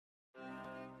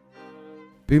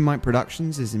Boom Mic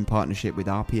Productions is in partnership with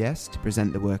RPS to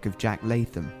present the work of Jack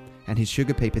Latham and his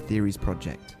Sugar Paper Theories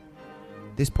project.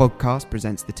 This podcast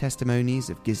presents the testimonies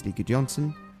of Gisli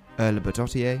Gudjonsson, Erla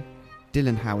Bodotier,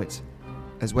 Dylan Howitt,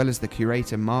 as well as the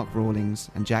curator Mark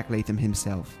Rawlings and Jack Latham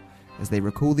himself, as they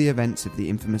recall the events of the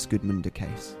infamous Gudmundur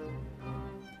case.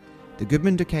 The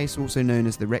Gudmundur case, also known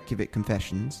as the Reykjavik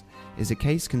Confessions, is a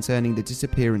case concerning the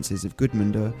disappearances of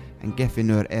Gudmundur and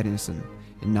Gefinnur Einarsson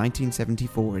in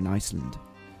 1974 in Iceland.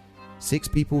 6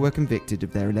 people were convicted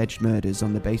of their alleged murders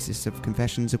on the basis of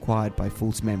confessions acquired by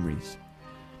false memories.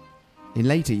 In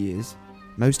later years,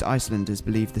 most Icelanders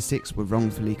believe the 6 were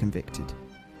wrongfully convicted.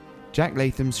 Jack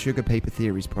Latham's Sugar Paper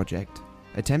Theories project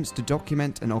attempts to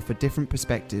document and offer different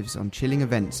perspectives on chilling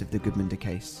events of the Gudmundur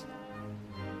case.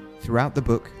 Throughout the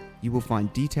book, you will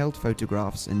find detailed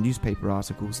photographs and newspaper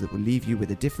articles that will leave you with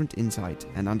a different insight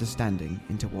and understanding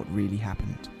into what really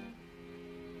happened.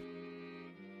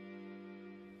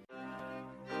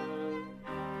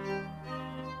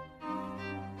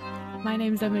 My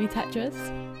name's Emily Tetras.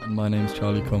 And my name's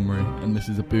Charlie Comrie, and this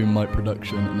is a Boom Mic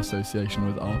production in association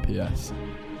with RPS.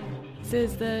 This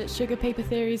is the Sugar Paper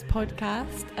Theories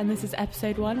podcast, and this is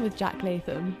episode 1 with Jack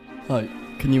Latham. Hi,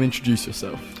 can you introduce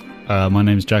yourself? My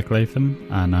name's Jack Latham,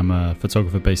 and I'm a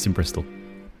photographer based in Bristol.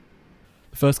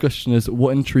 The first question is,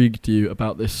 what intrigued you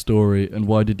about this story, and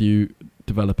why did you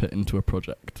develop it into a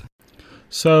project?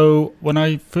 So, when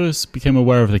I first became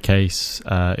aware of the case,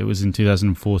 it was in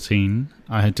 2014.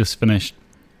 I had just finished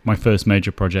my first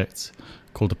major project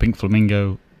called The Pink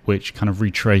Flamingo, which kind of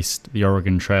retraced the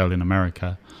Oregon Trail in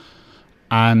America.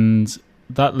 And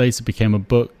that later became a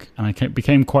book, and I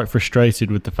became quite frustrated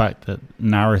with the fact that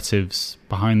narratives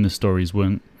behind the stories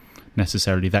weren't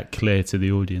necessarily that clear to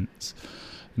the audience.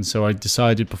 And so I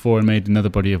decided before I made another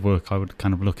body of work, I would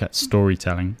kind of look at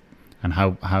storytelling and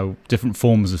how different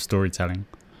forms of storytelling.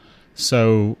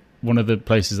 So one of the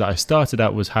places that I started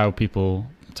at was how people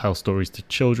tell stories to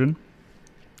children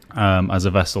as a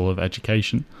vessel of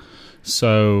education.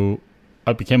 So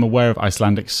I became aware of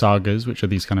Icelandic sagas, which are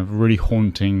these kind of really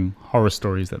haunting horror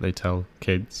stories that they tell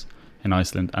kids in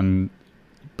Iceland.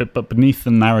 But beneath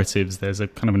the narratives, there's a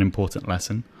kind of an important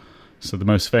lesson. So the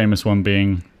most famous one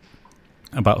being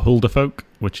about Huldafolk,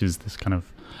 which is this kind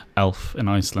of elf in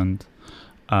Iceland.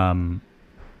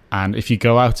 And if you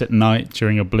go out at night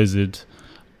during a blizzard,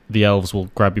 the elves will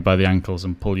grab you by the ankles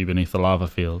and pull you beneath the lava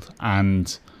field.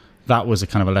 And that was a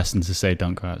kind of a lesson to say,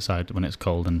 don't go outside when it's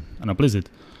cold and a blizzard.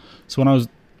 So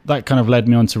that kind of led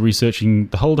me on to researching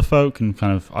the Huldafolk and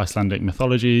kind of Icelandic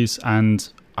mythologies, and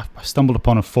I stumbled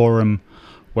upon a forum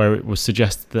where it was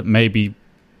suggested that maybe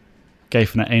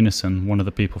Gefinnur Einarsson, one of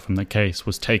the people from the case,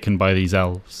 was taken by these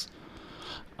elves,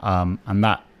 and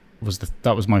that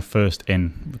was my first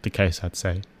in with the case, I'd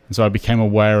say. And so I became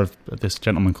aware of this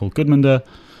gentleman called Gudmundur,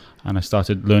 and I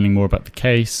started learning more about the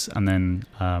case, and then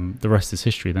the rest is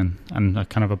history then, and I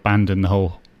kind of abandoned the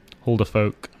whole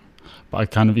Huldafolk. But I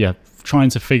kind of, trying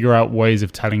to figure out ways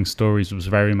of telling stories was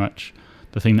very much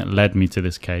the thing that led me to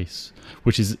this case,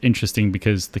 which is interesting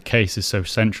because the case is so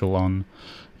central on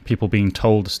people being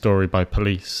told a story by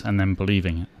police and then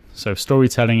believing it. So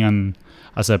storytelling and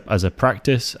as a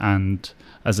practice and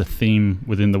as a theme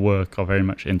within the work are very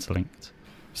much interlinked.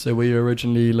 So were you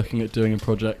originally looking at doing a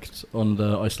project on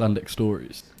the Icelandic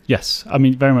stories? Yes, I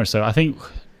mean, very much so. I think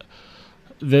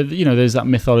there's that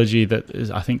mythology that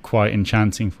is, I think, quite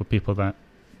enchanting for people that,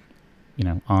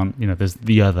 aren't, there's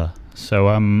the other. So,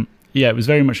 it was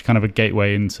very much kind of a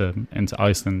gateway into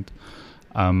Iceland.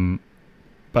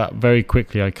 But very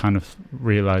quickly I kind of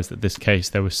realized that this case,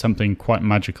 there was something quite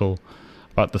magical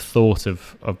about the thought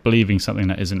of believing something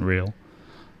that isn't real,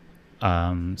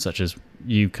 such as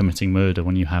you committing murder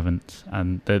when you haven't.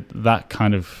 And that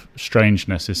kind of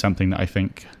strangeness is something that I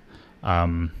think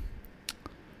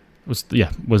was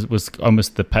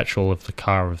almost the petrol of the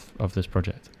car of this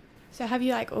project. So have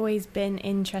you always been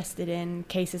interested in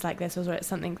cases like this, or was it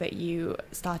something that you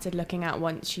started looking at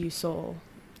once you saw?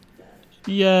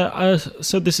 Yeah,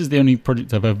 so this is the only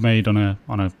project I've ever made on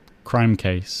a crime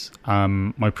case.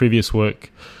 My previous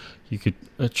work, you could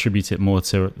attribute it more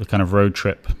to the kind of road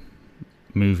trip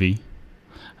movie,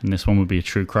 and this one would be a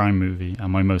true crime movie.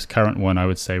 And my most current one, I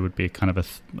would say, would be a kind of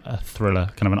a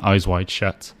thriller, kind of an Eyes Wide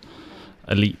Shut,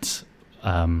 elite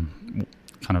kind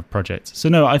of project. So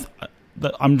no,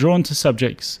 I'm drawn to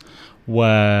subjects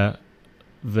where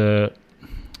that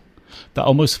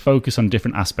almost focus on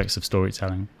different aspects of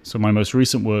storytelling. So my most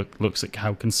recent work looks at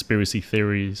how conspiracy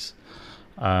theories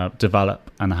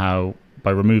develop, and how by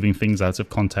removing things out of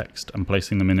context and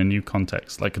placing them in a new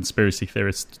context, like conspiracy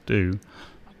theorists do,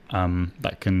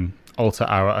 that can alter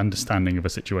our understanding of a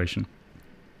situation.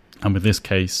 And with this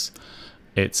case,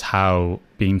 it's how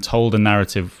being told a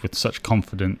narrative with such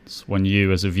confidence, when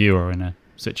you as a viewer are in a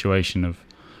situation of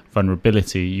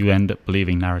vulnerability, you end up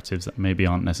believing narratives that maybe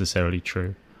aren't necessarily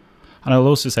true. And I'll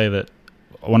also say that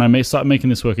when I started making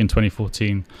this work in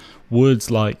 2014, words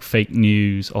like fake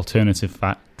news, alternative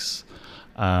facts,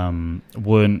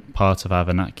 weren't part of our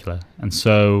vernacular. And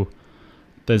so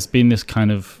there's been this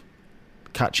kind of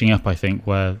catching up, I think,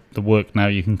 where the work now,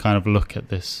 you can kind of look at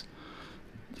this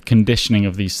conditioning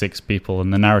of these 6 people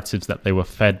and the narratives that they were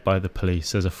fed by the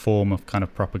police as a form of kind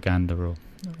of propaganda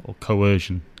or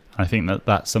coercion. And I think that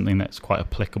that's something that's quite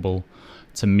applicable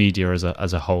to media as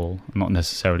a whole, not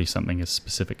necessarily something as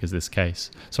specific as this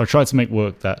case. So I tried to make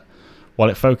work that, while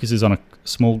it focuses on a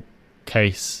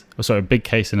big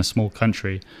case in a small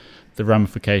country, the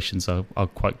ramifications are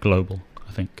quite global,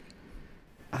 I think.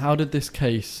 How did this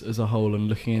case as a whole and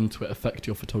looking into it affect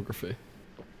your photography?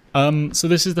 So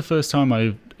this is the first time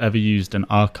I've ever used an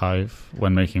archive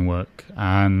when making work,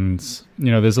 and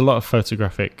there's a lot of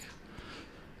photographic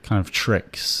kind of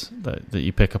tricks that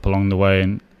you pick up along the way,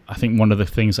 and I think one of the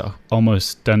things that are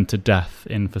almost done to death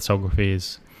in photography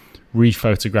is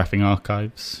re-photographing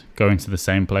archives, going to the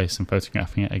same place and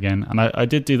photographing it again. And I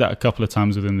did do that a couple of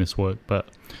times within this work, but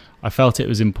I felt it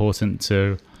was important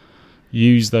to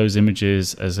use those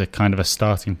images as a kind of a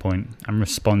starting point and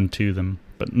respond to them,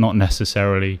 but not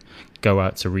necessarily go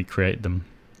out to recreate them.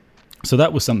 So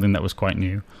that was something that was quite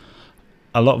new.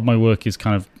 A lot of my work is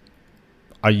kind of,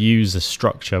 I use a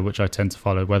structure which I tend to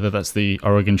follow, whether that's the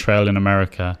Oregon Trail in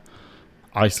America,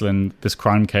 Iceland, this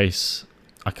crime case.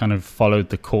 I kind of followed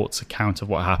the court's account of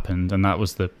what happened, and that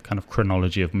was the kind of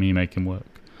chronology of me making work.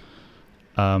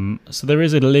 So there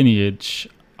is a lineage,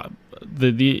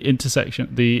 the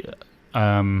intersection,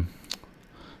 try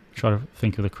to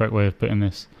think of the correct way of putting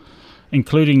this.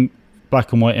 Including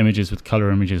black and white images with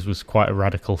colour images was quite a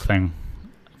radical thing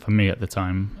for me at the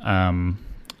time.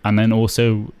 And then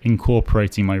also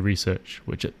incorporating my research,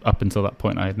 which up until that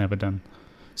point I had never done.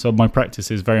 So my practice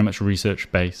is very much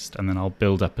research-based, and then I'll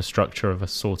build up a structure of a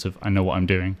sort of, I know what I'm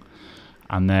doing.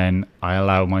 And then I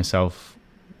allow myself,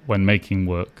 when making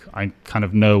work, I kind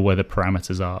of know where the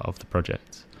parameters are of the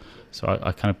project. So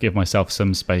I kind of give myself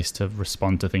some space to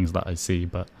respond to things that I see,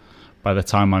 but by the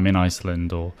time I'm in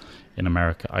Iceland or in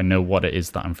America, I know what it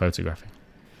is that I'm photographing.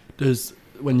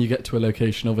 When you get to a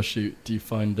location of a shoot, do you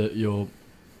find that your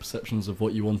perceptions of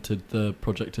what you wanted the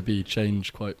project to be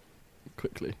change quite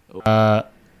quickly?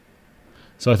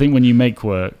 So I think when you make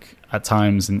work at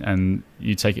times and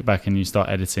you take it back and you start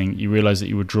editing, you realise that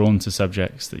you were drawn to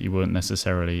subjects that you weren't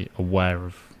necessarily aware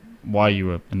of why you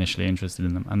were initially interested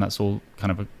in them, and that's all kind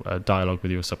of a dialogue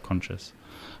with your subconscious.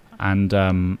 And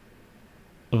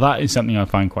that is something I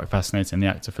find quite fascinating in the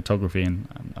act of photography, and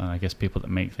I guess people that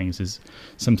make things, is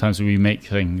sometimes we make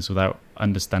things without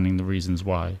understanding the reasons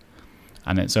why,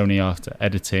 and it's only after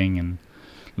editing and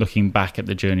looking back at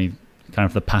the journey, kind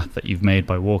of the path that you've made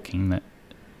by walking, that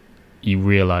you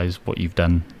realise what you've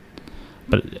done.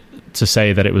 But to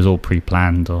say that it was all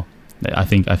pre-planned, or I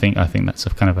think that's a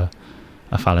kind of a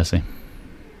fallacy.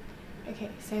 Okay,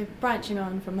 so branching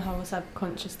on from the whole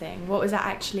subconscious thing, what was that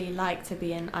actually like to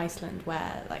be in Iceland,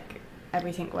 where like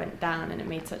everything went down and it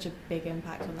made such a big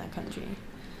impact on their country?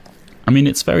 I mean,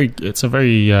 it's a very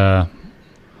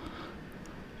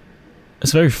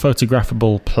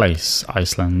photographable place,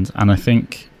 Iceland, and I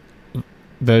think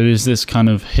there is this kind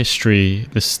of history,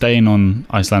 this stain on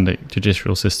Icelandic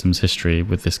judicial system's history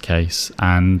with this case,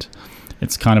 and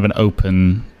it's kind of an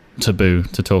open taboo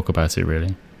to talk about it,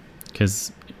 really,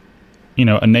 because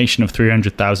a nation of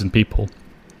 300,000 people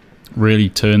really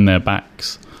turned their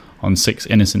backs on 6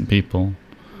 innocent people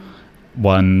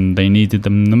when they needed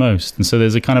them the most, and so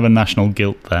there's a kind of a national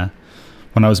guilt there.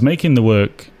 When I was making the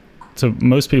work, to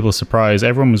most people's surprise,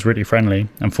 everyone was really friendly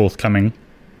and forthcoming,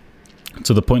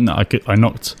 to the point that I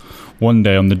knocked one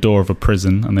day on the door of a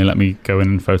prison and they let me go in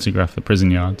and photograph the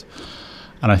prison yard.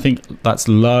 And I think that's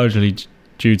largely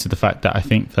due to the fact that I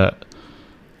think that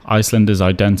Icelanders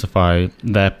identify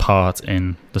their part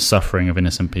in the suffering of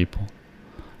innocent people,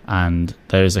 and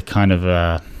there is a kind of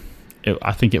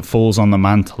I think it falls on the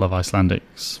mantle of Icelandic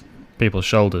people's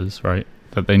shoulders, right,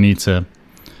 that they need to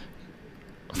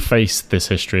face this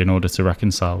history in order to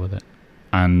reconcile with it.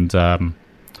 And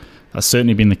that's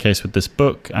certainly been the case with this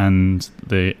book and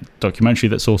the documentary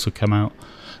that's also come out,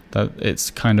 that it's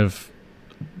kind of,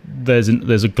 there's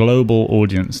a global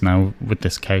audience now with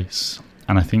this case,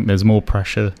 and I think there's more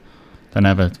pressure than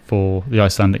ever for the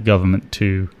Icelandic government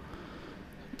to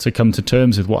come to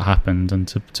terms with what happened and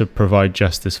to provide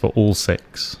justice for all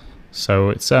 6. So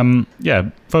it's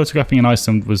photographing in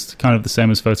Iceland was kind of the same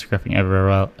as photographing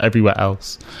everywhere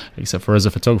else, except for as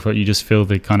a photographer, you just feel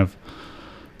the kind of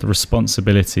the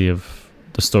responsibility of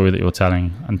the story that you're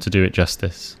telling and to do it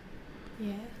justice.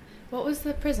 Yeah. What was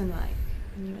the prison like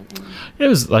when you went in? It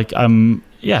was like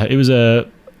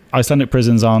Icelandic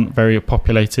prisons aren't very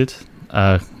populated.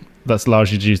 That's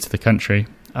largely due to the country,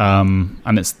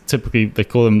 and it's typically they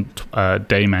call them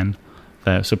daymen.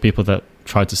 So people that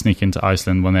try to sneak into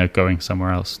Iceland when they're going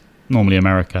somewhere else, normally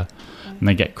America, and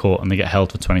they get caught and they get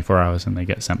held for 24 hours and they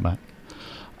get sent back.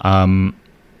 The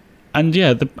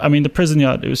prison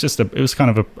yard. It was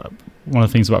kind of one of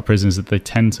the things about prisons that they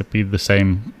tend to be the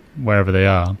same wherever they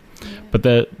are, but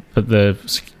the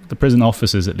prison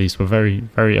officers at least were very,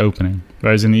 very opening.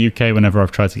 Whereas in the UK, whenever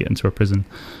I've tried to get into a prison,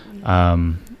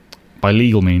 by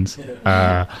legal means,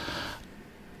 I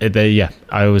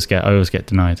always get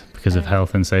denied because of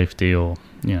health and safety or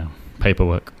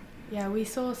paperwork. Yeah, we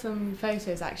saw some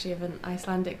photos actually of an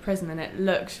Icelandic prison, and it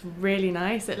looked really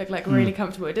nice. It looked like really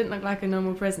comfortable. It didn't look like a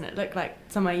normal prison. It looked like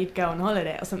somewhere you'd go on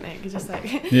holiday or something. It's just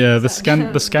like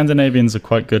the Scandinavians are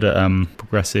quite good at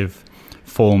progressive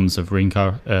forms of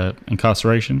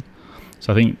incarceration.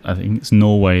 So I think it's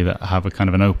Norway that have a kind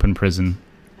of an open prison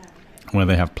where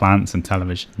they have plants and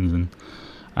televisions, and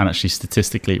actually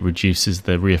statistically it reduces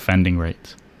the reoffending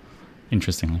rate.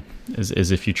 Interestingly,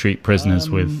 is if you treat prisoners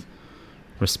with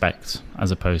respect as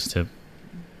opposed to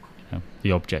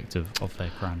the object of their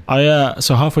crime.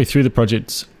 So halfway through the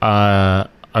project, I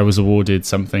was awarded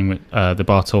something with the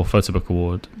Bartol Photobook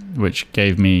Award, which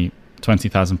gave me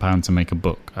 £20,000 to make a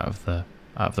book out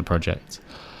of the project,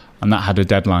 and that had a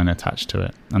deadline attached to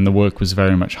it, and the work was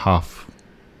very much half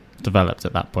developed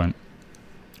at that point,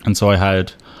 and so I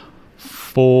had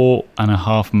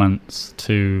 4.5 months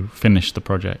to finish the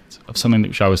project of something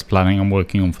which I was planning on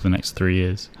working on for the next 3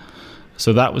 years.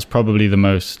 So that was probably the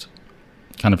most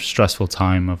kind of stressful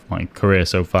time of my career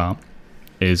so far,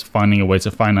 is finding a way to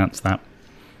finance that,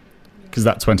 because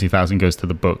that 20,000 goes to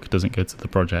the book, doesn't go to the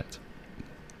project.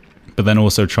 But then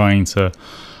also trying to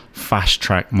fast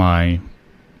track my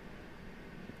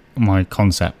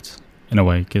concept in a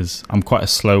way, because I'm quite a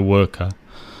slow worker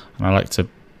and I like to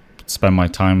spend my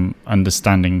time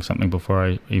understanding something before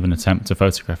I even attempt to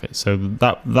photograph it. So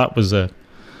that was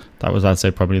I'd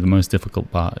say probably the most difficult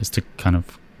part, is to kind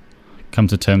of come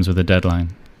to terms with a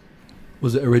deadline.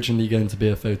 Was it originally going to be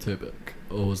a photo book,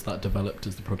 or was that developed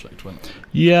as the project went on?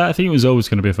 Yeah, I think it was always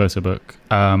going to be a photo book.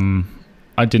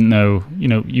 I didn't know,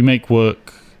 you make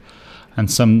work and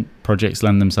some projects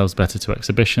lend themselves better to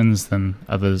exhibitions than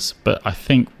others. But I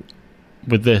think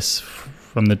with this,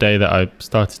 from the day that I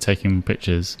started taking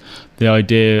pictures, the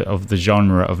idea of the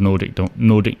genre of Nordic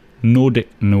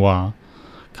noir,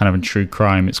 kind of in true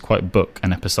crime, it's quite book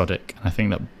and episodic, and I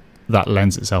think that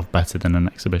lends itself better than an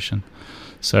exhibition.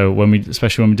 So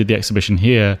especially when we did the exhibition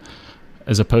here,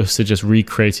 as opposed to just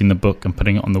recreating the book and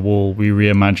putting it on the wall, we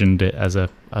reimagined it as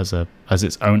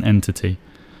its own entity.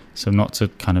 So not to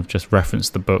kind of just reference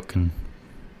the book, and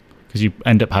because you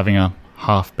end up having a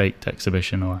half-baked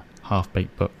exhibition or a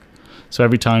half-baked book. So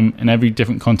every time, in every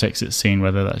different context it's seen,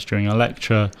 whether that's during a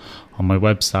lecture, on my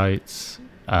websites,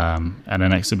 at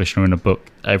an exhibition or in a book,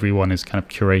 everyone is kind of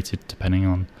curated depending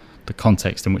on the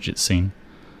context in which it's seen.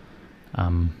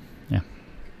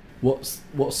 What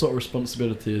sort of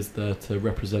responsibility is there to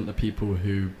represent the people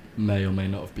who may or may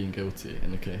not have been guilty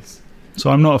in the case? So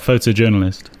I'm not a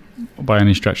photojournalist by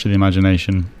any stretch of the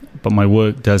imagination, but my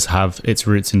work does have its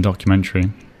roots in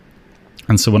documentary.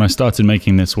 And so when I started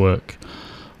making this work,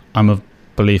 I'm of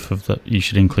belief that you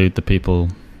should include the people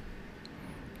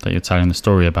that you're telling the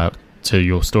story about to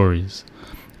your stories.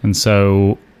 And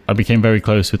so I became very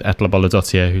close with Etla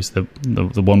Bolladottir, who's the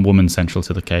one woman central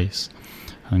to the case,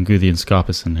 and Gudjon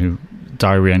Skarpason, who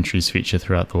diary entries feature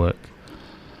throughout the work.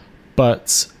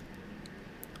 But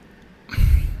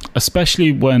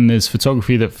especially when there's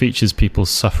photography that features people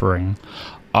suffering,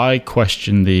 I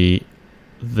question the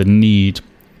need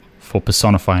for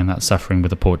personifying that suffering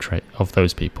with a portrait of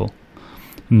those people.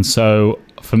 And so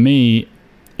for me,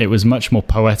 it was much more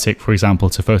poetic, for example,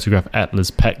 to photograph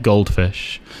Etla's pet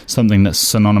goldfish, something that's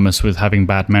synonymous with having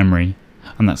bad memory,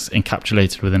 and that's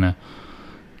encapsulated within a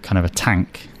kind of a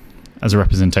tank as a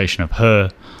representation of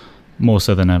her, more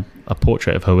so than a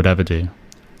portrait of her would ever do.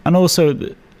 And also,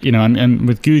 and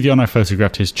with Gudjon, I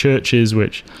photographed his churches,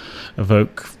 which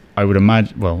evoke, I would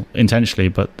imagine, well, intentionally,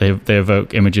 but they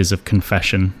evoke images of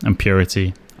confession and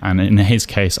purity, and in his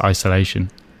case,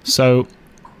 isolation. So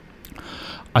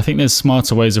I think there's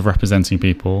smarter ways of representing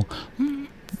people.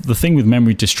 the thing with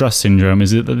memory distrust syndrome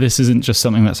is that this isn't just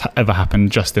something that's ever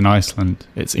happened just in Iceland.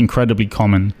 It's incredibly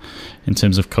common in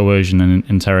terms of coercion and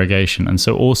interrogation. And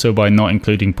so also by not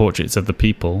including portraits of the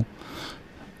people,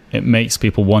 it makes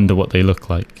people wonder what they look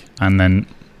like. And then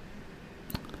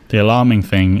the alarming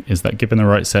thing is that given the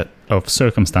right set of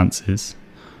circumstances,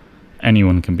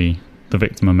 anyone can be the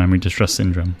victim of memory distrust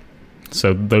syndrome.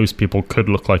 So those people could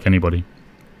look like anybody.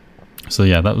 So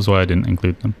yeah, that was why I didn't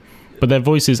include them. But their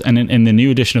voices, and in the new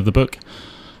edition of the book,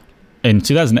 in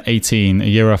 2018, a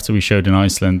year after we showed in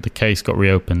Iceland, the case got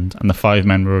reopened and the 5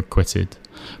 men were acquitted.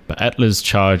 But Etla's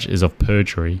charge is of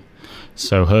perjury,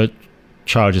 so her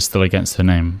charge is still against her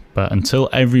name. But until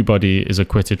everybody is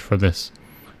acquitted for this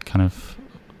kind of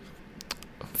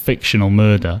fictional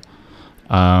murder,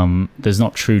 there's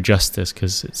not true justice,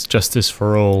 because it's justice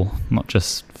for all, not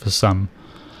just for some.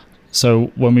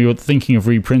 So when we were thinking of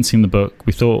reprinting the book,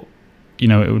 we thought,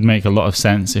 it would make a lot of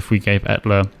sense if we gave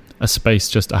Etla a space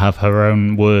just to have her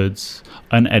own words,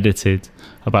 unedited,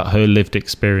 about her lived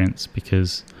experience,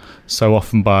 because so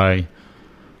often by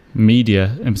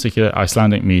media, in particular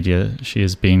Icelandic media, she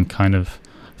has been kind of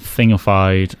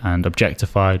thingified and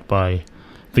objectified by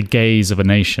the gaze of a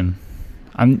nation.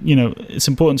 And, it's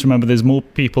important to remember there's more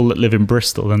people that live in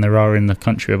Bristol than there are in the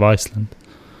country of Iceland.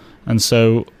 And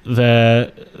so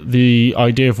the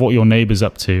idea of what your neighbour's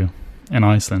up to in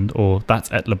Iceland, or that's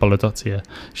Etla Bolladottir,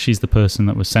 she's the person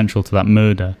that was central to that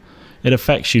murder, it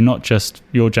affects you not just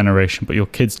your generation, but your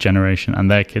kids' generation and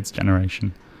their kids'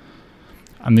 generation.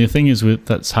 And the thing is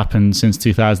that's happened since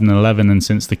 2011 and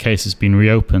since the case has been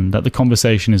reopened, that the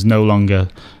conversation is no longer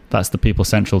that's the people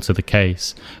central to the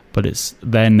case, but it's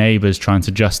their neighbours trying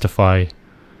to justify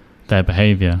their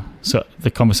behaviour. So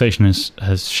the conversation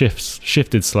has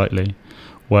shifted slightly,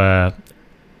 where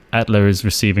Etla is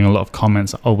receiving a lot of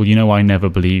comments, oh, well, I never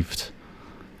believed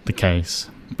the case.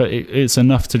 But it's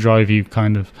enough to drive you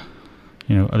kind of,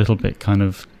 a little bit kind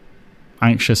of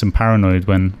anxious and paranoid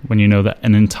when you know that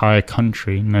an entire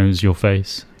country knows your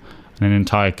face. And an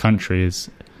entire country is,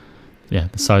 the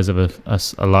size of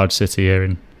a large city here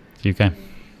in the UK.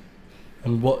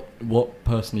 And what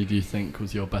personally do you think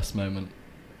was your best moment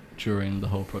during the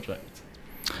whole project?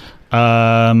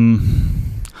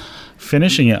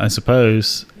 Finishing it, I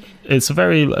suppose. It's a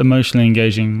very emotionally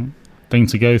engaging thing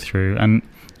to go through, and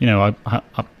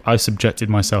I subjected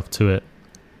myself to it,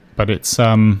 but it's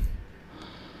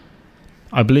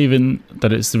I believe in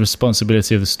that it's the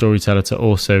responsibility of the storyteller to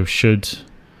also it's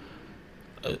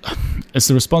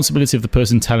the responsibility of the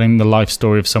person telling the life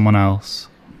story of someone else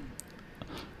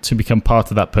to become part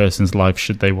of that person's life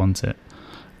should they want it.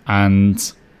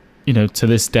 And to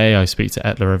this day I speak to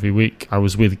Etla every week. I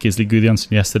was with Gisli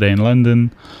Guðjónsson yesterday in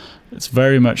London. It's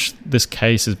very much, this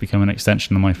case has become an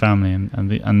extension of my family,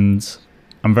 and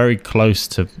I'm very close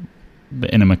to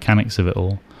the inner mechanics of it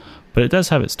all. But it does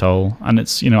have its toll, and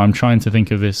it's, I'm trying to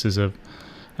think of this as an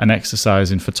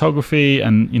exercise in photography,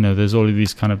 and there's all of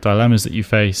these kind of dilemmas that you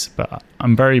face. But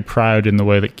I'm very proud in the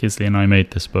way that Gisli and I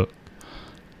made this book,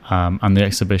 and the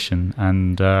exhibition,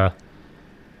 and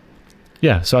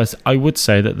so I would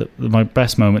say that my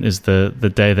best moment is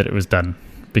the day that it was done,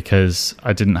 because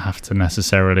I didn't have to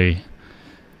necessarily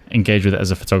engage with it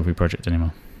as a photography project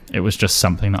anymore. It was just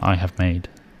something that I have made.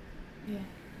 Yeah.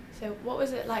 So what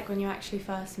was it like when you actually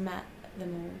first met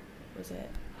them all? Was it?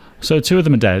 So 2 of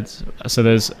them are dead. So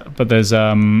there's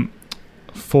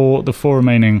 4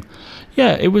 remaining.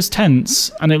 Yeah, it was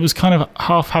tense, and it was kind of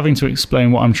half having to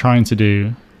explain what I'm trying to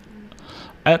do.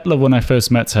 Etla, when I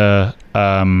first met her,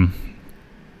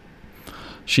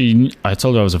 I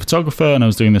told her I was a photographer and I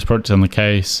was doing this project on the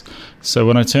case. So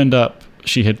when I turned up,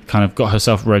 she had kind of got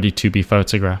herself ready to be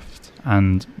photographed,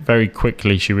 and very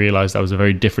quickly she realised I was a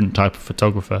very different type of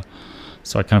photographer.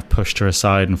 So I kind of pushed her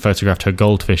aside and photographed her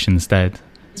goldfish instead.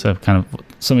 So kind of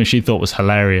something she thought was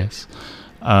hilarious.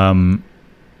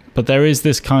 But there is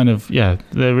this kind of,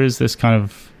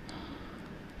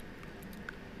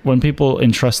 when people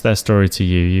entrust their story to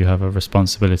you, you have a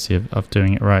responsibility of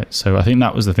doing it right. So I think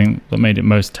that was the thing that made it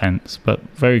most tense. But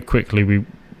very quickly we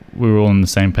were all on the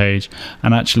same page.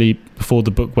 And actually, before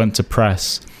the book went to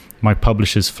press, my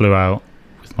publishers flew out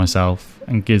with myself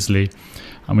and Gisli,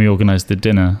 and we organised the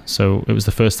dinner. So it was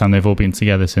the first time they've all been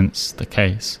together since the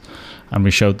case. And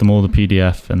we showed them all the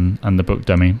PDF and the book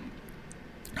dummy,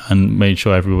 and made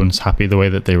sure everyone's happy the way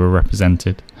that they were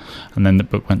represented. And then the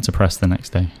book went to press the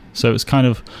next day. So it was kind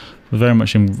of very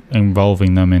much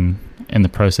involving them in the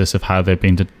process of how they've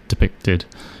been depicted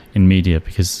in media,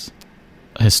 because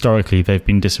historically they've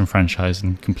been disenfranchised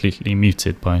and completely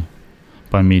muted by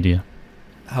media.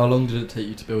 How long did it take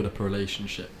you to build up a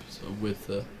relationship with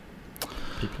the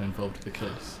people involved with the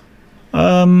case?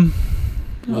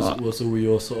 Was all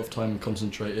your sort of time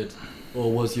concentrated,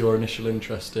 or was your initial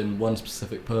interest in one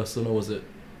specific person, or was it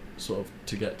sort of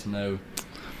to get to know?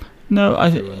 No,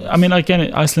 I mean,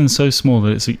 again, Iceland's so small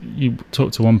that you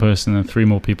talk to one person and 3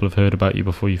 more people have heard about you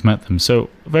before you've met them. So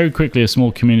very quickly, a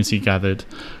small community gathered.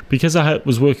 Because I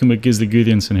was working with Gisli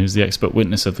Guðjónsson, who's the expert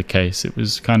witness of the case, it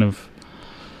was kind of,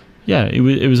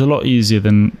 it was a lot easier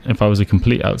than if I was a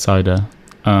complete outsider.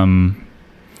 But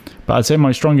I'd say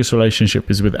my strongest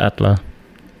relationship is with Atla.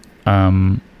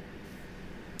 And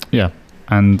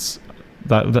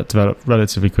that developed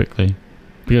relatively quickly.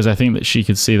 Because I think that she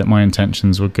could see that my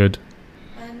intentions were good.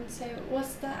 And so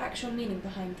what's the actual meaning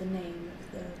behind the name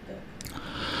of the book?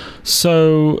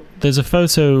 So there's a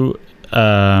photo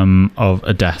of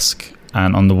a desk,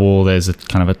 and on the wall there's a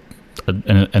kind of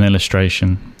an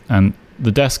illustration. And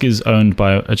the desk is owned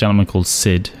by a gentleman called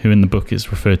Sid, who in the book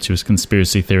is referred to as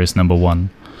conspiracy theorist number 1.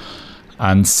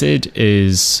 And Sid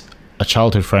is a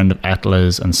childhood friend of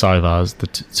Atla's and Saivar's, the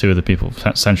two of the people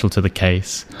central to the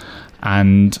case.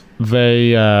 And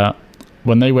they,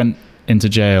 when they went into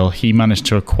jail, he managed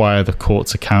to acquire the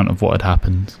court's account of what had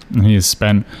happened. And he has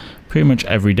spent pretty much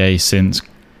every day since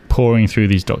pouring through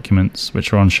these documents,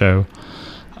 which are on show,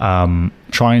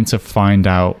 trying to find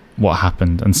out what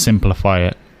happened and simplify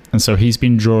it. And so he's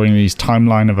been drawing these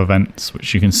timeline of events,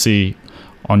 which you can see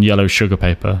on yellow sugar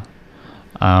paper.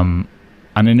 And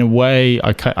in a way,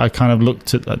 I kind of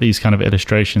looked at these kind of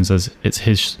illustrations as it's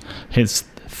his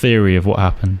theory of what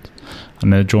happened.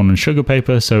 And they're drawn on sugar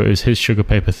paper, so it was his sugar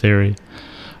paper theory.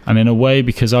 And in a way,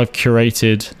 because I've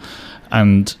curated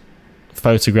and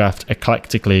photographed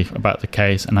eclectically about the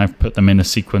case, and I've put them in a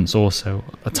sequence also,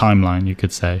 a timeline, you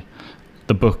could say,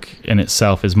 the book in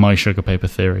itself is my sugar paper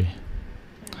theory.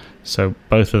 So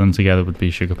both of them together would be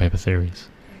sugar paper theories.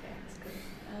 Okay, that's good.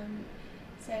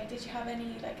 So did you have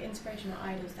any inspirational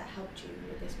idols that helped you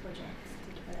with this project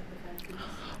to develop the photos?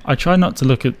 I try not to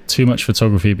look at too much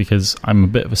photography because I'm a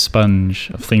bit of a sponge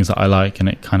of things that I like, and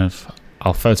it kind of,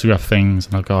 I'll photograph things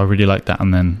and I'll go, I really like that,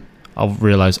 and then I'll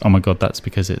realise, oh my god, that's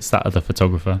because it's that other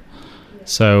photographer. Yeah.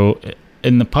 So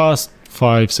in the past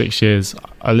 5-6 years,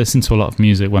 I listen to a lot of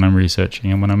music when I'm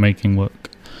researching and when I'm making work.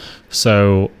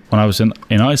 So when I was in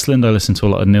Iceland, I listened to a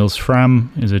lot of Nils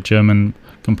Fram, who's a German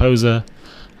composer,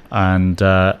 and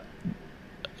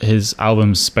his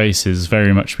album Spaces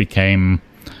very much became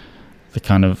the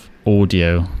kind of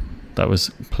audio that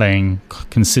was playing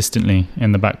consistently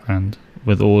in the background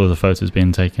with all of the photos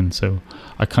being taken. So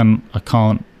I can't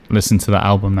listen to that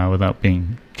album now without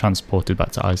being transported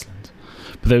back to Iceland.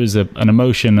 But there was an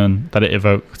emotion that it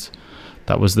evoked.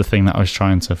 That was the thing that I was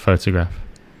trying to photograph.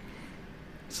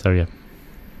 So yeah.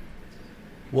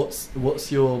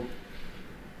 What's your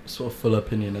sort of full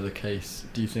opinion of the case? How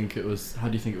do you think it was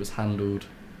handled?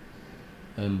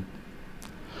 And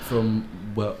from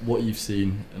what you've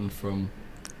seen and from...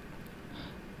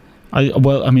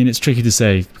 it's tricky to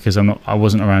say because I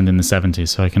wasn't around in the 70s,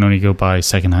 so I can only go by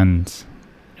secondhand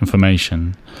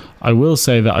information. I will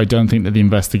say that I don't think that the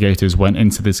investigators went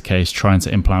into this case trying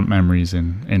to implant memories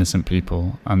in innocent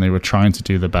people, and they were trying to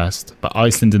do their best. But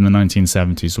Iceland in the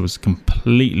 1970s was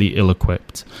completely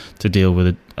ill-equipped to deal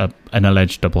with an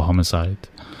alleged double homicide.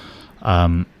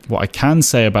 What I can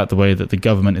say about the way that the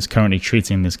government is currently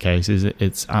treating this case is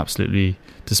it's absolutely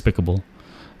despicable.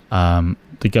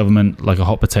 The government, like a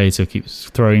hot potato, keeps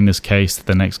throwing this case to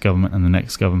the next government and the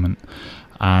next government,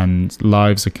 and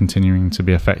lives are continuing to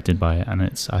be affected by it. And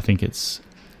I think it's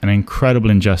an incredible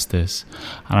injustice,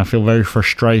 and I feel very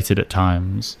frustrated at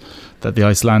times that the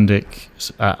Icelandic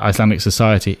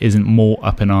society isn't more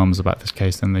up in arms about this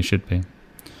case than they should be.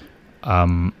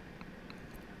 So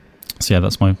yeah,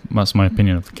 that's my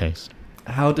opinion of the case.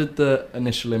 How did the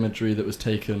initial imagery that was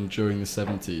taken during the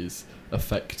 70s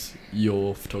affect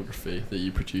your photography that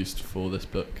you produced for this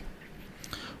book?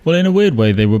 Well, in a weird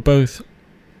way, they were both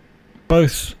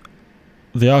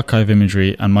the archive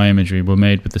imagery and my imagery were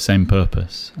made with the same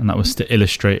purpose, and that was to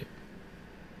illustrate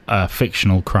a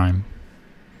fictional crime.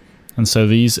 And so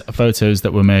these photos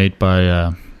that were made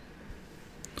by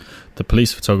the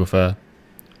police photographer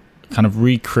kind of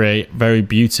recreate very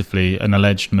beautifully an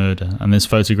alleged murder. And there's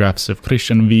photographs of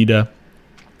Christian Vida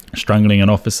strangling an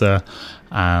officer,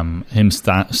 him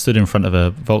stood in front of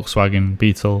a Volkswagen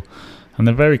Beetle, and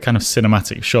they're very kind of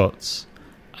cinematic shots,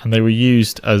 and they were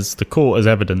used as the court as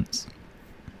evidence.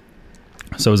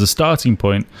 So as a starting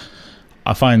point,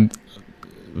 I find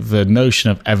the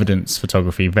notion of evidence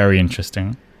photography very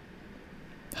interesting.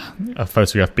 A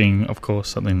photograph being, of course,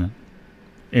 something that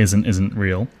isn't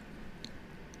real.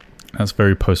 That's a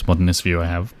very postmodernist view I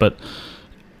have. But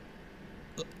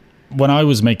when I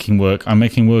was making work, I'm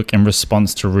making work in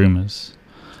response to rumours.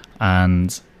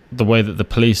 And the way that the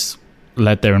police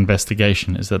led their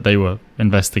investigation is that they were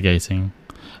investigating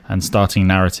and starting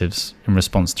narratives in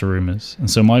response to rumours. And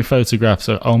so my photographs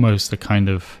are almost a kind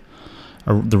of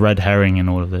the red herring in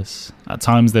all of this. At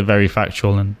times they're very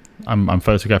factual and I'm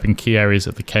photographing key areas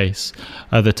of the case.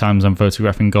 Other times I'm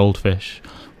photographing goldfish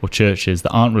or churches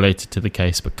that aren't related to the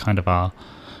case but kind of are.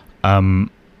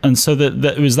 And so that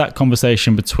it was that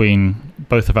conversation between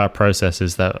both of our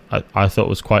processes that I thought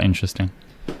was quite interesting.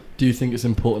 Do you think it's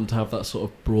important to have that sort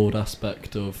of broad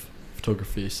aspect of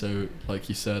photography? So, like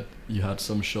you said, you had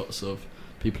some shots of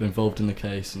people involved in the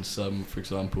case and some, for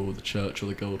example, the church or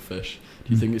the goldfish.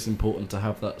 Do you think it's important to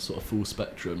have that sort of full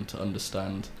spectrum to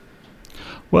understand?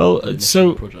 Well,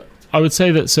 so project? I would say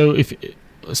that, so if,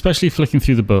 especially flicking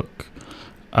through the book,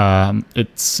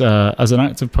 it's as an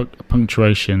act of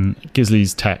punctuation,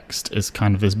 Gisli's text is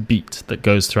kind of this beat that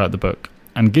goes throughout the book.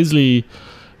 And Gisli,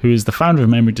 who is the founder of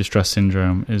Memory Distress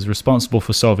Syndrome, is responsible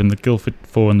for solving the Guildford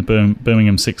 4 and the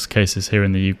Birmingham 6 cases here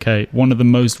in the UK. One of the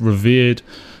most revered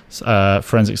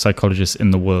forensic psychologists in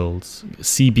the world,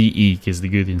 CBE Gisli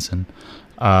Gudjonsen,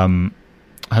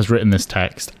 has written this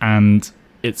text. And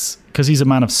it's because he's a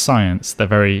man of science, they're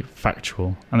very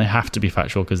factual. And they have to be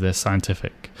factual because they're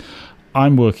scientific.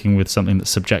 I'm working with something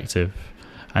that's subjective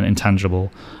and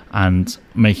intangible and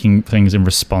making things in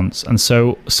response. And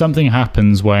so something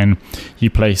happens when you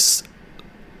place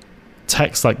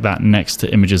text like that next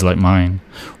to images like mine,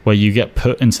 where you get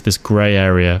put into this grey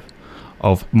area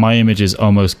of my images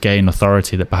almost gain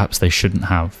authority that perhaps they shouldn't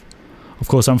have. Of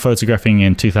course, I'm photographing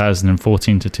in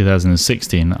 2014 to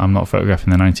 2016. I'm not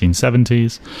photographing the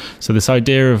 1970s. So this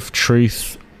idea of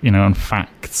truth, and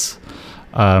facts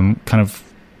kind of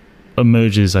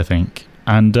emerges, I think.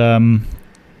 And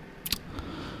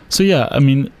so yeah, I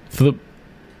mean, for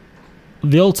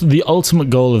the ultimate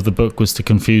goal of the book was to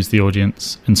confuse the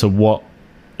audience into what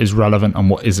is relevant and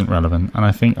what isn't relevant. And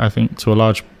I think to a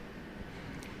large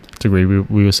degree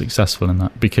we were successful in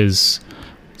that, because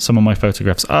some of my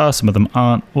photographs are, some of them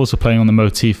aren't. Also playing on the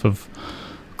motif of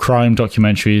crime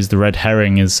documentaries, the red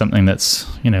herring is something that's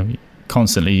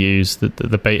constantly used,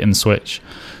 the bait and switch.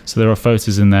 So there are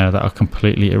photos in there that are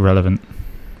completely irrelevant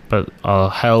but are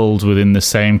held within the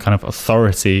same kind of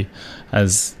authority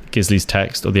as Gisli's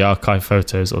text or the archive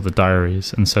photos or the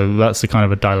diaries. And so that's the kind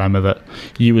of a dilemma that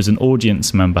you as an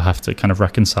audience member have to kind of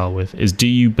reconcile with, is do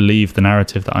you believe the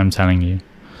narrative that I'm telling you?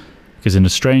 Because in a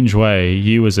strange way,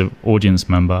 you as an audience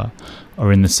member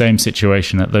are in the same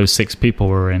situation that those 6 people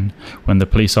were in when the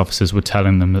police officers were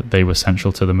telling them that they were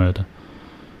central to the murder.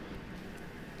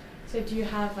 So do you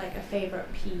have like a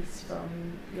favourite piece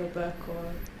from your book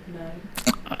or no?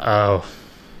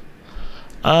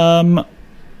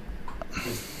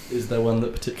 Is there one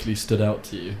that particularly stood out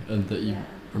to you and that you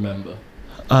remember?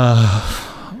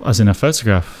 As in a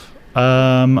photograph? Or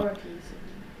a piece?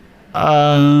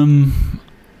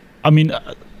 I mean,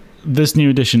 this new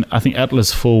edition, I think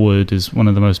Etla's foreword is one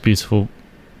of the most beautiful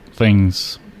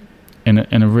things. In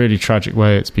a really tragic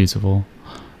way, it's beautiful.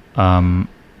 And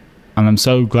I'm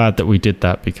so glad that we did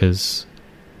that, because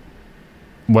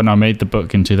when I made the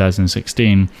book in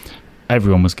 2016,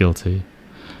 everyone was guilty.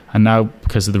 And now,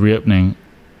 because of the reopening,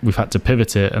 we've had to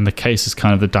pivot it, and the case is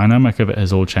kind of, the dynamic of it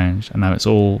has all changed, and now it's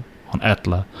all on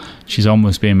Etla. She's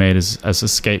almost being made as a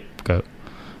scapegoat.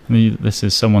 And this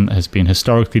is someone that has been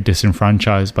historically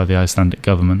disenfranchised by the Icelandic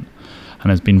government and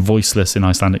has been voiceless in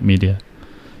Icelandic media.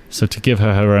 So to give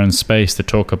her her own space to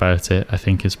talk about it, I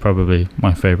think is probably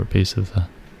my favourite piece of the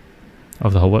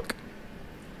whole work.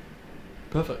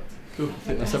 Perfect. Cool. I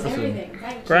think that's everything.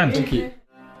 Grand. Thank you.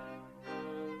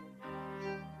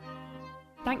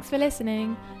 Thanks for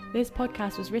listening. This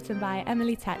podcast was written by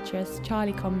Emily Tetris,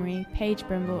 Charlie Comrie, Paige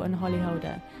Brimble and Holly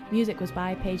Holder. Music was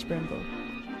by Paige Brimble.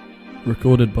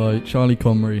 Recorded by Charlie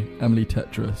Comrie, Emily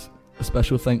Tetris. A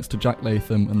special thanks to Jack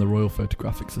Latham and the Royal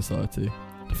Photographic Society.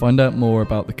 To find out more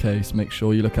about the case, make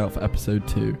sure you look out for episode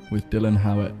 2 with Dylan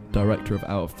Howitt, director of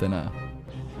Out of Thin Air.